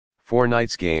Four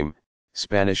Knights Game,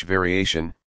 Spanish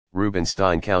variation,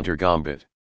 Rubinstein Countergambit.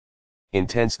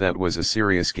 Intense. That was a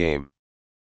serious game.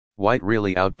 White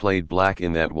really outplayed black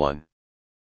in that one.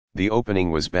 The opening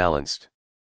was balanced.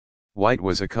 White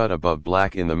was a cut above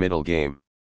black in the middle game.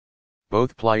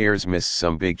 Both players missed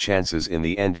some big chances in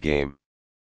the end game.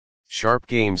 Sharp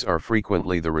games are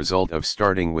frequently the result of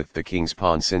starting with the king's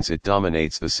pawn, since it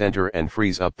dominates the center and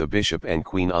frees up the bishop and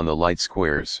queen on the light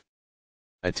squares.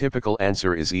 A typical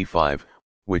answer is e5,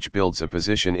 which builds a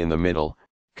position in the middle,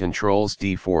 controls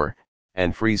d4,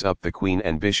 and frees up the queen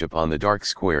and bishop on the dark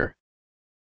square.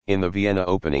 In the Vienna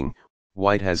opening,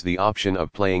 White has the option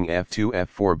of playing f2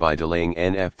 f4 by delaying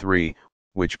nf3,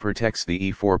 which protects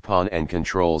the e4 pawn and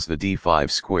controls the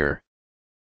d5 square.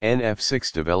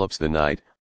 nf6 develops the knight,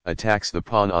 attacks the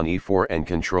pawn on e4 and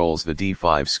controls the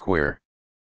d5 square.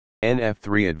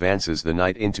 nf3 advances the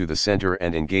knight into the center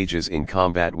and engages in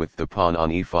combat with the pawn on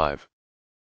e5.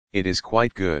 It is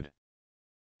quite good.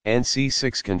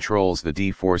 nc6 controls the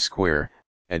d4 square,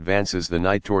 advances the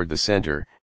knight toward the center,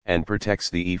 and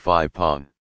protects the e5 pawn.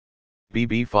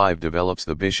 bb5 develops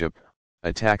the bishop,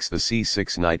 attacks the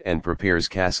c6 knight and prepares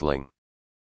castling.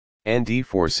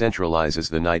 nd4 centralizes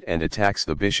the knight and attacks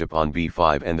the bishop on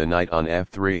b5 and the knight on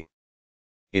f3.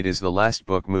 It is the last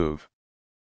book move.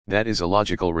 That is a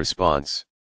logical response.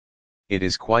 It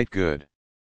is quite good.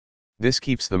 This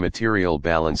keeps the material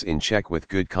balance in check with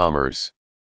good commerce.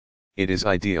 It is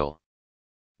ideal.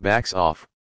 Backs off.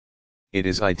 It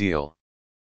is ideal.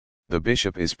 The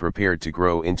bishop is prepared to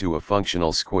grow into a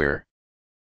functional square.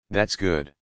 That's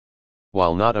good.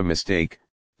 While not a mistake,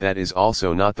 that is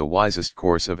also not the wisest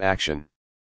course of action.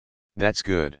 That's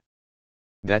good.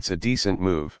 That's a decent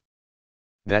move.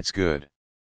 That's good.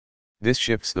 This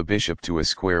shifts the bishop to a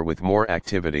square with more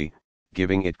activity,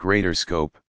 giving it greater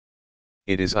scope.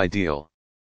 It is ideal.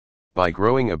 By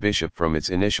growing a bishop from its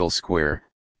initial square,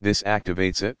 this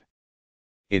activates it.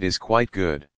 It is quite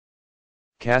good.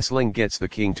 Castling gets the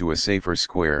king to a safer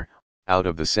square, out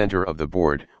of the center of the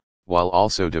board, while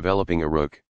also developing a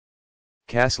rook.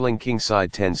 Castling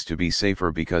kingside tends to be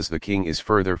safer because the king is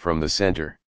further from the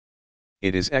center.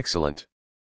 It is excellent.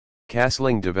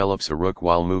 Castling develops a rook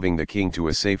while moving the king to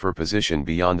a safer position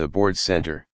beyond the board's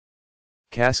center.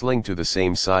 Castling to the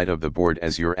same side of the board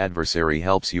as your adversary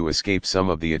helps you escape some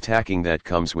of the attacking that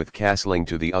comes with castling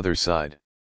to the other side.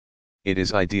 It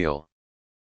is ideal.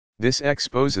 This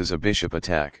exposes a bishop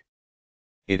attack.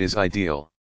 It is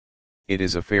ideal. It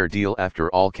is a fair deal after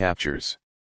all captures.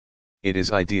 It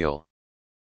is ideal.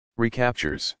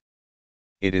 Recaptures.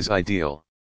 It is ideal.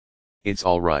 It's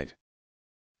all right.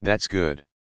 That's good.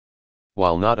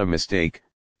 While not a mistake,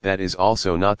 that is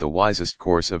also not the wisest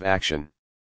course of action.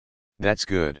 That's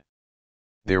good.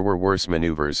 There were worse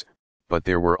maneuvers, but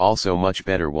there were also much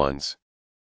better ones.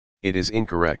 It is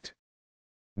incorrect.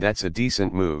 That's a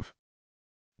decent move.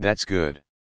 That's good.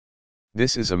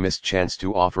 This is a missed chance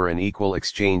to offer an equal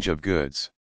exchange of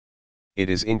goods. It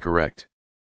is incorrect.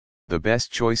 The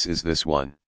best choice is this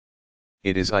one.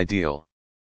 It is ideal.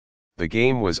 The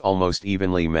game was almost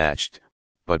evenly matched,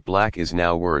 but black is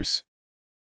now worse.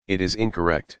 It is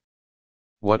incorrect.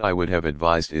 What I would have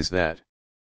advised is that.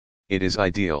 It is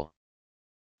ideal.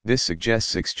 This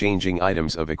suggests exchanging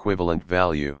items of equivalent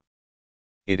value.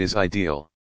 It is ideal.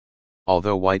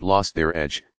 Although white lost their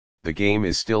edge, the game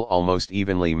is still almost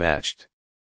evenly matched.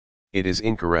 It is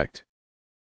incorrect.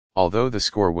 Although the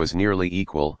score was nearly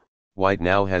equal, white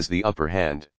now has the upper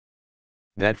hand.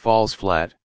 That falls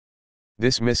flat.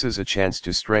 This misses a chance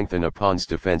to strengthen a pawn's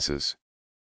defenses.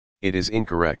 It is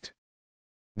incorrect.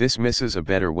 This misses a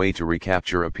better way to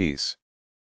recapture a piece.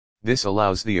 This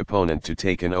allows the opponent to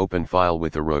take an open file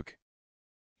with the rook.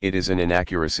 It is an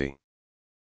inaccuracy.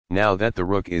 Now that the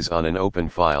rook is on an open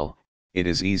file, it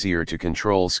is easier to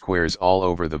control squares all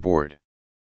over the board.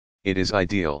 It is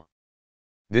ideal.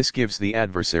 This gives the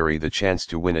adversary the chance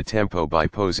to win a tempo by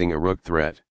posing a rook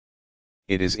threat.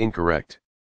 It is incorrect.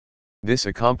 This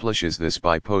accomplishes this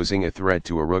by posing a threat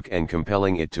to a rook and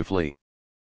compelling it to flee.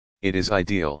 It is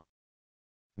ideal.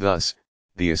 Thus,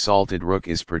 the assaulted rook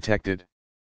is protected.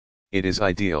 It is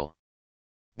ideal.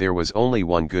 There was only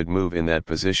one good move in that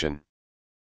position.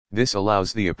 This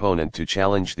allows the opponent to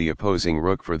challenge the opposing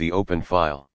rook for the open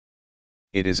file.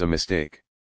 It is a mistake.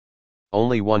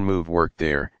 Only one move worked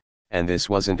there, and this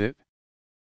wasn't it?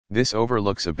 This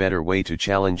overlooks a better way to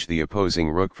challenge the opposing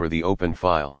rook for the open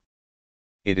file.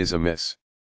 It is a miss.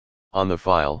 On the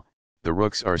file, the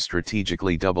rooks are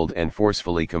strategically doubled and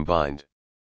forcefully combined.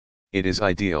 It is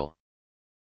ideal.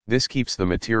 This keeps the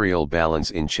material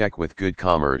balance in check with good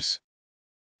commerce.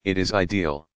 It is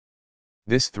ideal.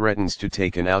 This threatens to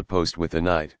take an outpost with the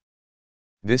knight.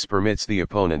 This permits the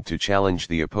opponent to challenge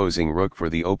the opposing rook for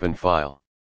the open file.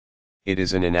 It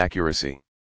is an inaccuracy.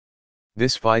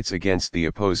 This fights against the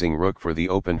opposing rook for the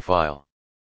open file.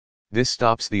 This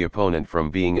stops the opponent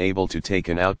from being able to take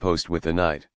an outpost with the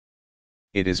knight.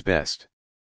 It is best.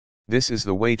 This is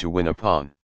the way to win a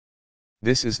pawn.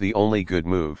 This is the only good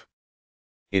move.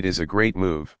 It is a great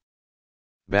move.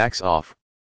 Backs off.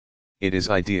 It is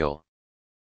ideal.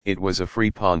 It was a free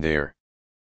pawn there.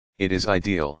 It is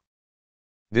ideal.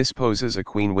 This poses a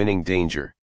queen-winning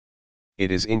danger.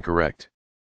 It is incorrect.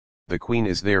 The queen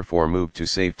is therefore moved to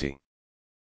safety.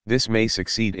 This may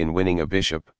succeed in winning a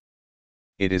bishop.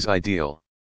 It is ideal.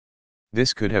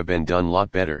 This could have been done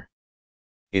lot better.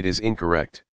 It is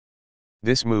incorrect.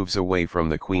 This moves away from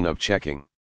the queen of checking.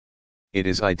 It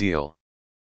is ideal.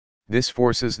 This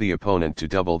forces the opponent to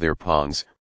double their pawns,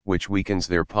 which weakens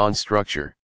their pawn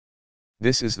structure.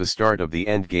 This is the start of the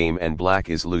endgame and black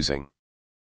is losing.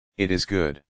 It is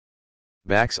good.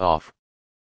 Backs off.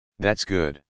 That's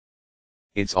good.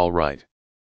 It's alright.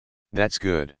 That's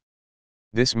good.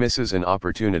 This misses an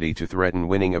opportunity to threaten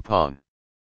winning a pawn.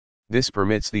 This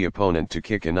permits the opponent to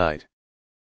kick a knight.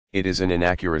 It is an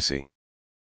inaccuracy.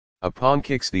 A pawn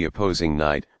kicks the opposing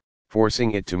knight,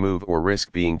 forcing it to move or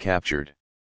risk being captured.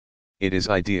 It is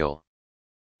ideal.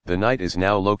 The knight is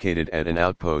now located at an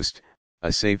outpost,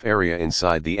 a safe area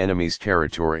inside the enemy's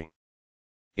territory.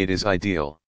 It is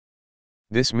ideal.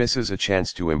 This misses a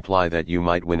chance to imply that you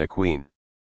might win a queen.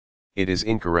 It is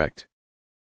incorrect.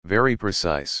 Very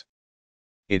precise.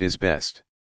 It is best.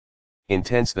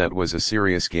 Intense. That was a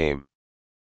serious game.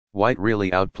 White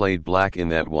really outplayed black in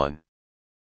that one.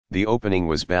 The opening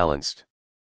was balanced.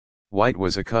 White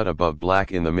was a cut above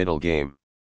black in the middle game.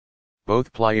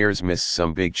 Both players missed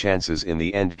some big chances in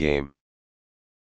the end game.